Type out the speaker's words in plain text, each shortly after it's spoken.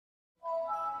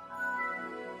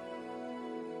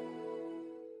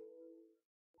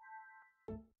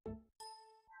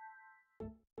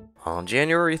On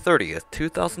January 30th,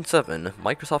 2007,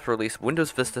 Microsoft released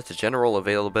Windows Vista to general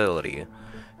availability.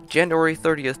 January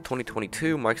 30th,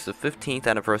 2022 marks the 15th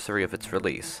anniversary of its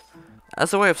release.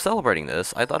 As a way of celebrating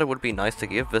this, I thought it would be nice to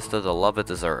give Vista the love it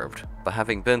deserved, but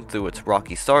having been through its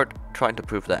rocky start, trying to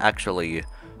prove that actually,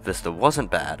 Vista wasn't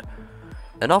bad.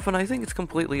 And often I think it's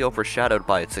completely overshadowed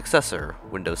by its successor,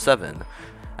 Windows 7.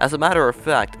 As a matter of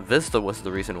fact, Vista was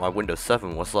the reason why Windows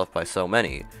 7 was loved by so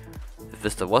many. If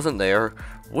Vista wasn't there,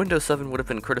 Windows 7 would have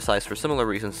been criticized for similar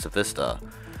reasons to Vista.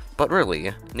 But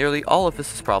really, nearly all of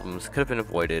Vista's problems could have been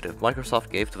avoided if Microsoft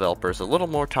gave developers a little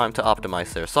more time to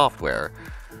optimize their software.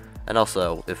 And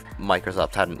also, if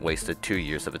Microsoft hadn't wasted 2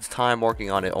 years of its time working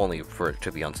on it only for it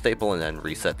to be unstable and then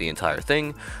reset the entire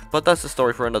thing, but that's a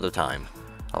story for another time.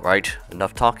 Alright,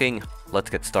 enough talking, let's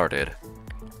get started.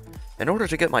 In order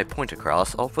to get my point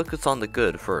across, I'll focus on the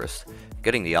good first.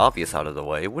 Getting the obvious out of the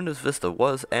way, Windows Vista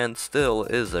was and still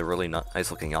is a really nice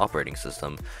looking operating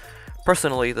system.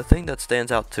 Personally, the thing that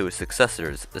stands out to its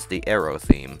successors is the Arrow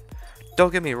theme.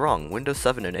 Don't get me wrong, Windows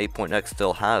 7 and 8.x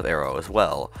still have Arrow as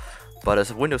well, but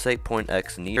as Windows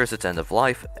 8.x nears its end of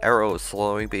life, Arrow is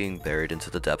slowly being buried into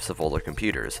the depths of older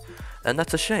computers. And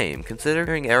that's a shame,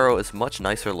 considering Arrow is much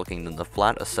nicer looking than the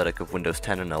flat aesthetic of Windows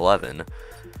 10 and 11.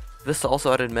 Vista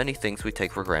also added many things we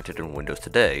take for granted in Windows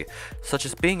today, such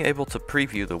as being able to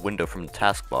preview the window from the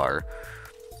taskbar.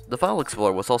 The File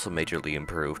Explorer was also majorly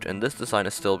improved, and this design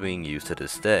is still being used to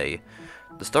this day.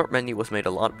 The Start menu was made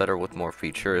a lot better with more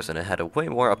features, and it had a way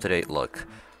more up-to-date look.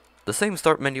 The same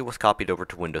Start menu was copied over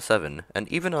to Windows 7, and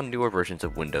even on newer versions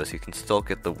of Windows you can still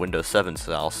get the Windows 7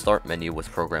 style Start menu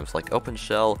with programs like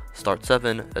OpenShell, Start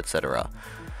 7, etc.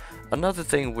 Another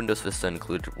thing Windows Vista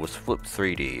included was Flip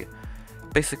 3D.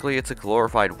 Basically, it's a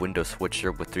glorified Windows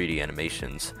switcher with 3D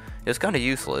animations. It's kinda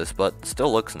useless, but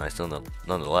still looks nice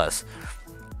nonetheless.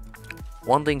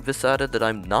 One thing Vista added that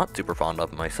I'm not super fond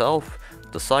of myself,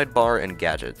 the sidebar and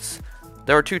gadgets.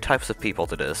 There are two types of people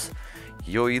to this.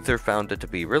 You either found it to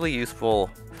be really useful,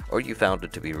 or you found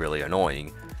it to be really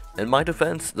annoying. In my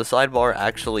defense, the sidebar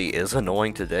actually is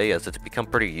annoying today as it's become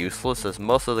pretty useless as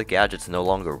most of the gadgets no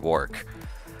longer work.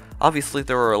 Obviously,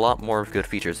 there are a lot more good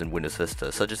features in Windows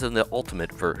Vista, such as in the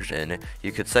Ultimate version,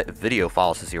 you could set video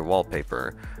files as your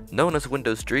wallpaper. Known as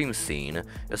Windows Dream Scene,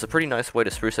 it's a pretty nice way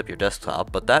to spruce up your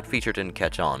desktop, but that feature didn't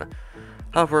catch on.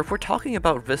 However, if we're talking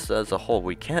about Vista as a whole,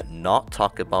 we can't not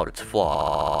talk about its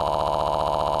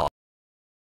flaws.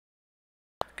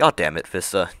 God damn it,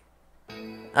 Vista.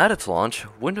 At its launch,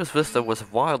 Windows Vista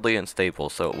was wildly unstable,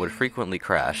 so it would frequently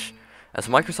crash. As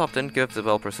Microsoft didn't give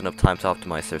developers enough time to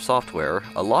optimize their software,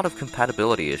 a lot of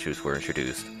compatibility issues were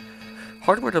introduced.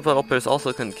 Hardware developers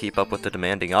also couldn't keep up with the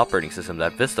demanding operating system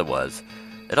that Vista was.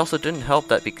 It also didn't help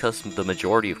that because the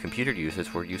majority of computer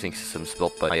users were using systems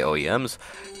built by OEMs,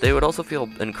 they would also feel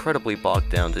incredibly bogged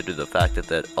down due to the fact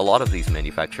that a lot of these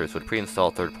manufacturers would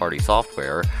pre-install third-party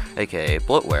software, aka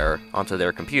bloatware, onto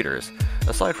their computers,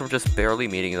 aside from just barely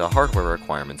meeting the hardware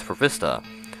requirements for Vista.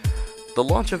 The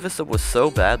launch of Vista was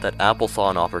so bad that Apple saw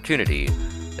an opportunity.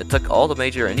 It took all the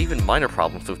major and even minor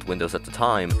problems with Windows at the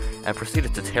time, and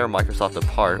proceeded to tear Microsoft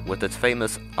apart with its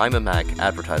famous "I'm a Mac"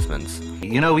 advertisements.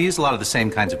 You know, we use a lot of the same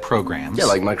kinds of programs. Yeah,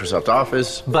 like Microsoft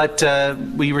Office. But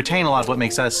we retain a lot of what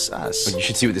makes us us. But you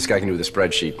should see what this guy can do with a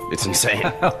spreadsheet. It's insane.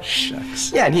 Oh,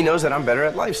 shucks. Yeah, and he knows that I'm better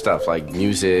at life stuff, like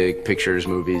music, pictures,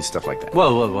 movies, stuff like that.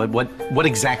 Whoa, what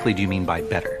exactly do you mean by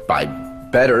better? By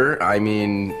better, I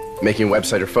mean making a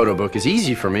website or photo book is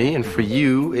easy for me, and for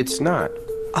you, it's not.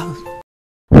 Oh.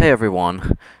 Hey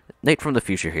everyone, Nate from the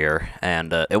future here,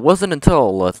 and it wasn't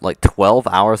until like 12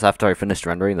 hours after I finished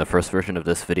rendering the first version of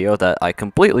this video that I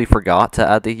completely forgot to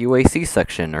add the UAC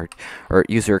section, or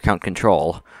user account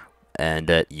control. And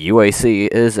UAC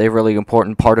is a really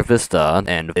important part of Vista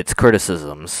and its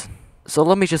criticisms. So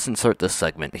let me just insert this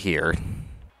segment here.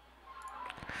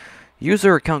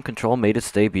 User account control made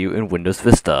its debut in Windows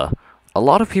Vista. A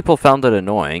lot of people found it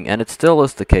annoying, and it still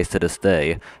is the case to this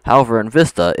day. However, in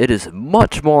Vista, it is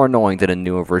much more annoying than in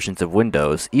newer versions of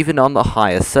Windows, even on the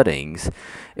highest settings.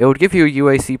 It would give you a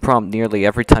UAC prompt nearly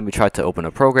every time you tried to open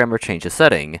a program or change a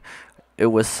setting. It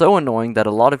was so annoying that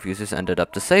a lot of users ended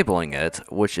up disabling it,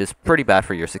 which is pretty bad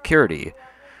for your security.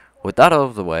 With that out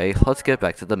of the way, let's get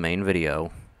back to the main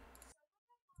video.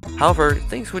 However,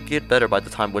 things would get better by the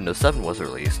time Windows 7 was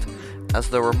released, as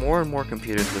there were more and more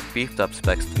computers with beefed up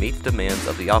specs to meet the demands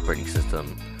of the operating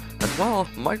system. As well,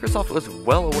 Microsoft was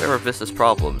well aware of Vista's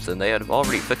problems, and they had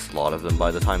already fixed a lot of them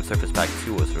by the time Surface Pack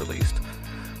 2 was released.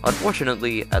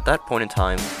 Unfortunately, at that point in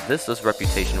time, Vista's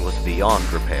reputation was beyond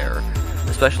repair,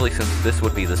 especially since this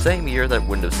would be the same year that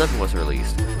Windows 7 was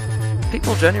released.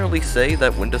 People generally say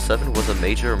that Windows 7 was a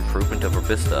major improvement over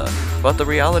Vista, but the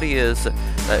reality is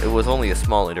that it was only a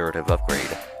small iterative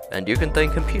upgrade, and you can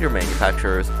thank computer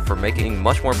manufacturers for making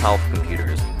much more powerful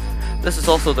computers. This is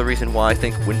also the reason why I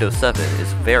think Windows 7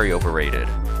 is very overrated.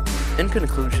 In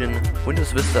conclusion,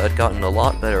 Windows Vista had gotten a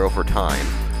lot better over time,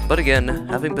 but again,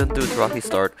 having been through its rocky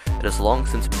start, it has long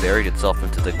since buried itself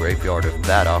into the graveyard of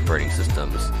bad operating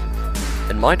systems.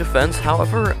 In my defense,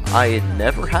 however, I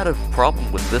never had a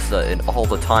problem with Vista in all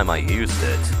the time I used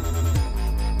it.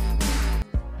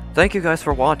 Thank you guys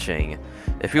for watching.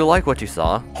 If you like what you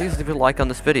saw, please leave a like on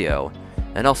this video,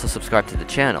 and also subscribe to the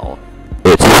channel.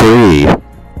 It's free!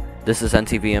 This is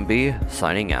NTVMB,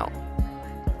 signing out.